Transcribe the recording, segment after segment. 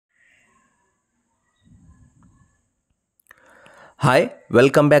Hi,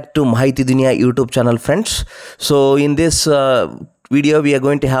 welcome back to Mahiti Dunya YouTube channel, friends. So in this video we are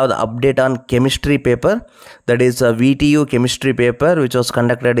going to have the update on chemistry paper, that is a VTU chemistry paper which was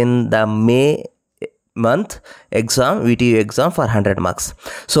conducted in the May month exam, VTU exam for 100 marks.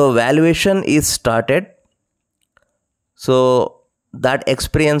 So valuation is started. So that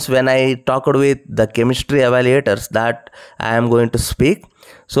experience when I talked with the chemistry evaluators, that I am going to speak.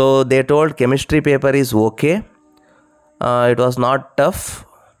 So they told chemistry paper is okay. It was not tough,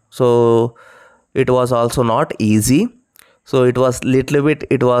 so it was also not easy. So it was little bit,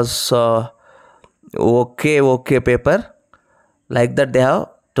 it was okay paper, like that they have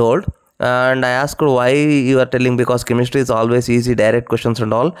told. And I asked why you are telling, because chemistry is always easy, direct questions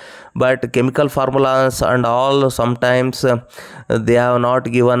and all, but chemical formulas and all, sometimes they have not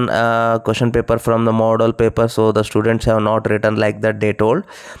given a question paper from the model paper, so the students have not written like that, they told.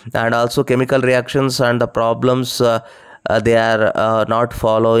 And also chemical reactions and the problems they are not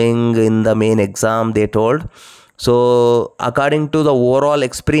following in the main exam, they told. So according to the overall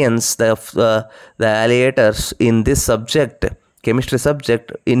experience, the evaluators in this subject, chemistry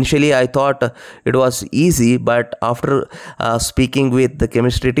subject, initially I thought it was easy, but after speaking with the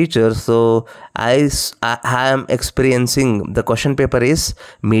chemistry teacher, so I am experiencing the question paper is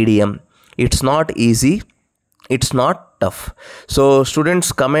medium. It's not easy, it's not tough. So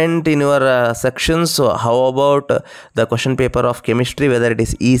students, comment in your sections, so how about the question paper of chemistry, whether it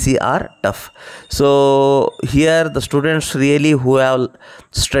is easy or tough. So here the students really who have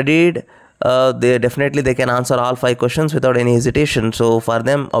studied, they definitely they can answer all 5 questions without any hesitation. So for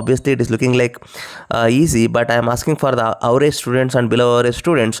them obviously it is looking like easy, but I am asking for the average students and below average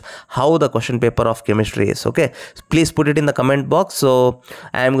students how the question paper of chemistry is. Okay, please put it in the comment box. So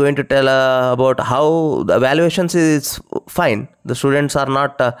I am going to tell about how the evaluations is fine. The students are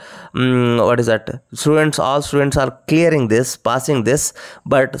not what is that, all students are clearing this, passing this,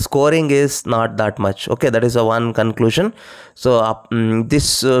 but scoring is not that much. Okay, that is a one conclusion. So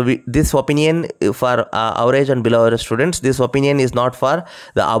this opinion for average and below average students, this opinion is not for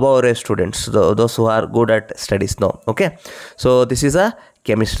the above average students, those who are good at studies. No. Okay, so this is a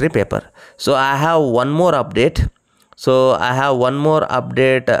chemistry paper. So I have one more update. So I have one more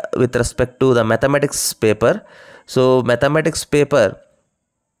update with respect to the mathematics paper. So mathematics paper,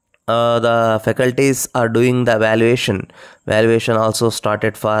 the faculties are doing the valuation also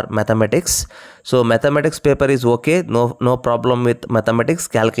started for mathematics. So mathematics paper is okay, no problem with mathematics,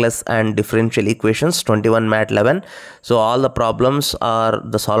 calculus and differential equations, 21 mat 11. So all the problems are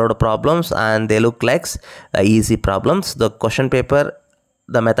the solved problems and they look like easy problems. The question paper,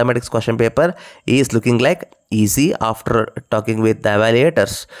 the mathematics question paper is looking like easy after talking with the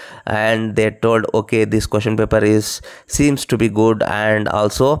evaluators, and they told okay, this question paper seems to be good, and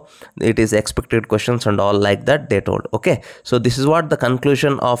also it is expected questions and all, like that they told. Okay, so this is what the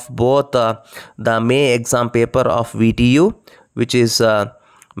conclusion of both the May exam paper of VTU, which is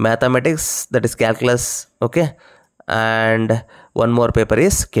mathematics, that is calculus. Okay, and one more paper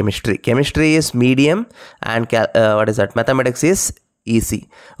is chemistry is medium, and what is that, mathematics is easy.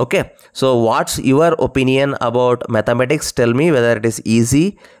 Okay, so what's your opinion about mathematics? Tell me whether it is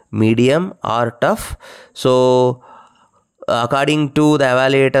easy, medium or tough. So according to the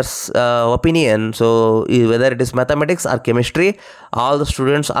evaluators opinion, so whether it is mathematics or chemistry, all the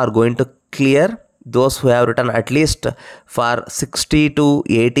students are going to clear. Those who have written at least for 60 to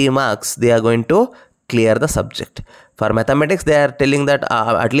 80 marks, they are going to clear the subject. For mathematics, they are telling that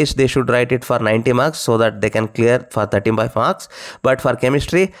at least they should write it for 90 marks so that they can clear for 35 marks. But for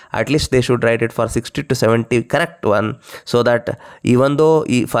chemistry, at least they should write it for 60 to 70 correct one, so that even though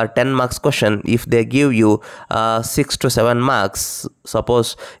for 10 marks question, if they give you 6 to 7 marks,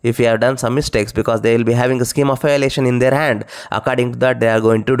 suppose if you have done some mistakes, because they will be having a scheme of evaluation in their hand, according to that they are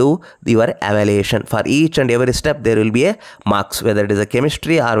going to do your evaluation. For each and every step there will be a marks, whether it is a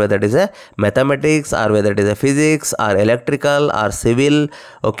chemistry or whether it is a mathematics or whether it is a physics or electrical or civil,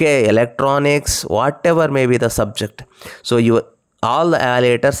 okay, electronics, whatever may be the subject. So all the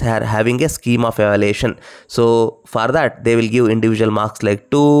evaluators are having a scheme of evaluation. So for that they will give individual marks like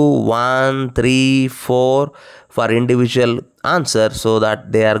 2, 1, 3, 4 for individual answer, so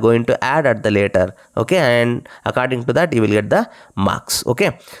that they are going to add at the later. Okay, and according to that you will get the marks.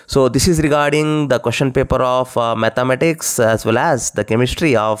 Okay, so this is regarding the question paper of mathematics as well as the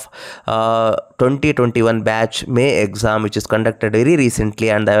chemistry of 2021 batch May exam, which is conducted very recently,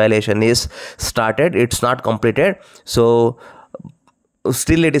 and the evaluation is started, it's not completed. So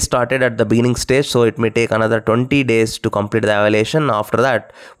still it is started at the beginning stage, so it may take another 20 days to complete the evaluation. After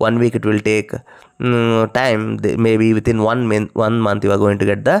that, 1 week it will take time. Maybe within 1 month you are going to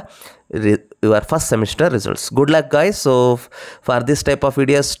get the your first semester results. Good luck, guys. So for this type of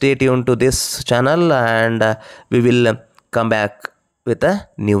videos, stay tuned to this channel, and we will come back with a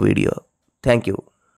new video. Thank you.